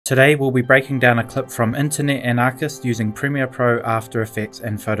Today we'll be breaking down a clip from Internet Anarchist using Premiere Pro, After Effects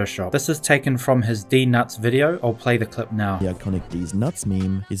and Photoshop. This is taken from his D Nuts video. I'll play the clip now. The iconic Deez Nuts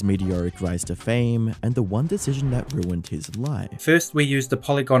meme, his meteoric rise to fame, and the one decision that ruined his life. First we use the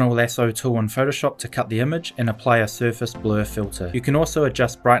polygonal lasso tool in Photoshop to cut the image and apply a surface blur filter. You can also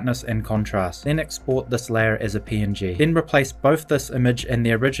adjust brightness and contrast, then export this layer as a PNG. Then replace both this image and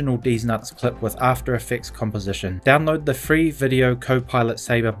the original Deez Nuts clip with After Effects composition. Download the free Video Copilot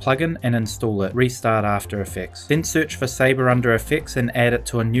Saber plugin and install it. Restart After Effects. Then search for Saber under Effects and add it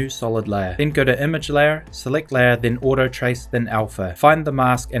to a new solid layer. Then go to Image Layer, select Layer, then Auto Trace, then Alpha. Find the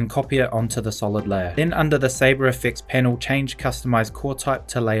mask and copy it onto the solid layer. Then under the Saber Effects panel, change Customize Core Type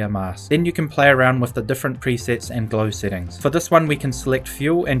to Layer Mask. Then you can play around with the different presets and glow settings. For this one we can select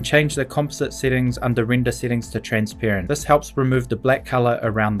Fuel and change the composite settings under Render Settings to Transparent. This helps remove the black color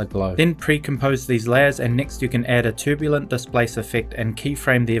around the glow. Then pre-compose these layers, and next you can add a Turbulence Displacement effect and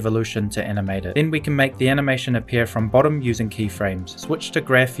keyframe the evolution to animate it. Then we can make the animation appear from bottom using keyframes. Switch to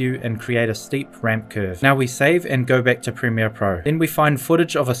Graph View and create a steep ramp curve. Now we save and go back to Premiere Pro. Then we find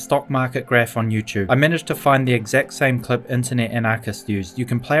footage of a stock market graph on YouTube. I managed to find the exact same clip Internet Anarchist used. You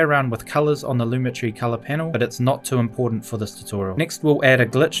can play around with colors on the Lumetri color panel, but it's not too important for this tutorial. Next we'll add a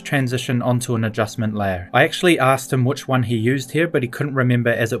glitch transition onto an adjustment layer. I actually asked him which one he used here, but he couldn't remember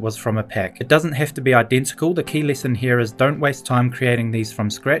as it was from a pack. It doesn't have to be identical. The key lesson here is don't waste time creating these from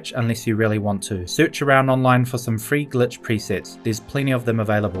scratch unless you really want to. Search around online for some free glitch presets. There's plenty of them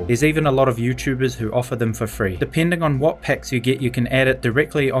available. There's even a lot of YouTubers who offer them for free. Depending on what packs you get, you can add it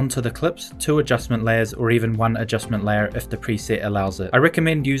directly onto the clips, 2 adjustment layers, or even 1 adjustment layer if the preset allows it. I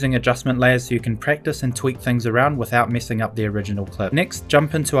recommend using adjustment layers so you can practice and tweak things around without messing up the original clip. Next,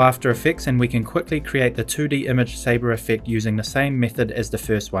 jump into After Effects and we can quickly create the 2D image saber effect using the same method as the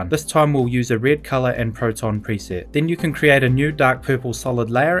first one. This time we'll use a red color and proton preset. Then you can create a new dark purple solid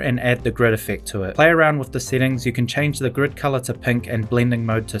layer and add the grid effect to it. Play around with the settings. You can change the grid color to pink and blending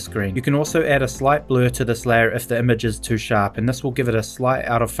mode to screen. You can also add a slight blur to this layer if the image is too sharp, and this will give it a slight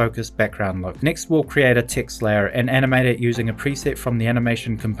out of focus background look. Next we'll create a text layer and animate it using a preset from the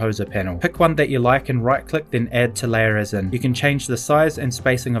animation composer panel. Pick one that you like and right click, then add to layer as in. You can change the size and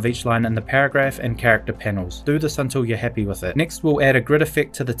spacing of each line in the paragraph and character panels. Do this until you're happy with it. Next we'll add a grid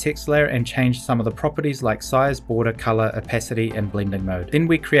effect to the text layer and change some of the properties like size, border, color, opacity and blending mode. Then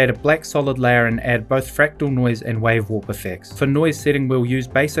we create a black solid layer and add both fractal noise and wave warp effects. For noise setting we'll use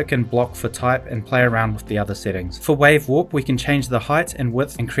basic and block for type and play around with the other settings. For wave warp we can change the height and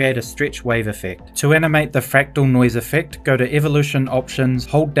width and create a stretch wave effect. To animate the fractal noise effect, go to Evolution Options,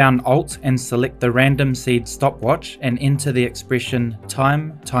 hold down Alt and select the random seed stopwatch and enter the expression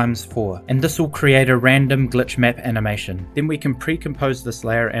time times 4, and this will create a random glitch map animation. Then we can pre-compose this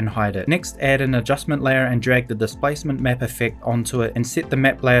layer and hide it. Next add an adjustment layer and drag the displacement map effect onto it and set the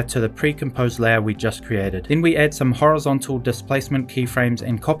map layer to the pre-composed layer we just created. Then we add some horizontal displacement keyframes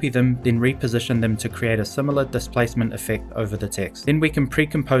and copy them, then reposition them to create a similar displacement effect over the text. Then we can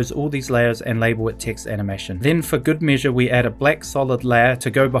pre-compose all these layers and label it text animation. Then for good measure we add a black solid layer to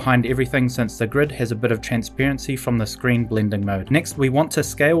go behind everything since the grid has a bit of transparency from the screen blending mode. Next we want to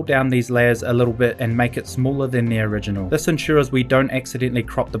scale down these layers a little bit and make it smaller than the original. This ensures we don't accidentally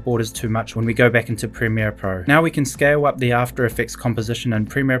crop the borders too much when we go back into Premiere Pro. Now we can scale up the After Effects composition in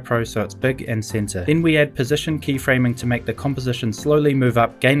Premiere Pro so it's big and center. Then we add position keyframing to make the composition slowly move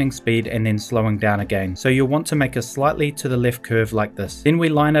up, gaining speed and then slowing down again. So you'll want to make a slightly to the left curve like this. Then we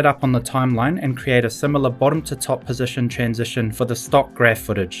line it up on the timeline and create a similar bottom to top position transition for the stock graph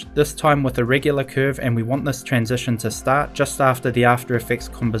footage, this time with a regular curve, and we want this transition to start just after the After Effects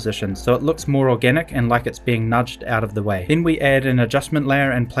composition so it looks more organic and like it's being nudged out of the way. Then we add an adjustment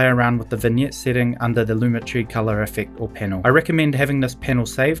layer and play around with the vignette setting under the Lumetri color effect or panel. I recommend having this panel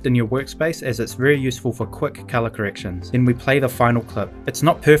saved in your workspace as it's very useful for quick color corrections. Then we play the final clip. It's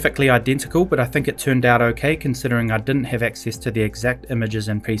not perfectly identical, but I think it turned out okay considering I didn't have access to the exact images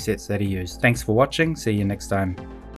and presets that he used. Thanks for watching, see you next time.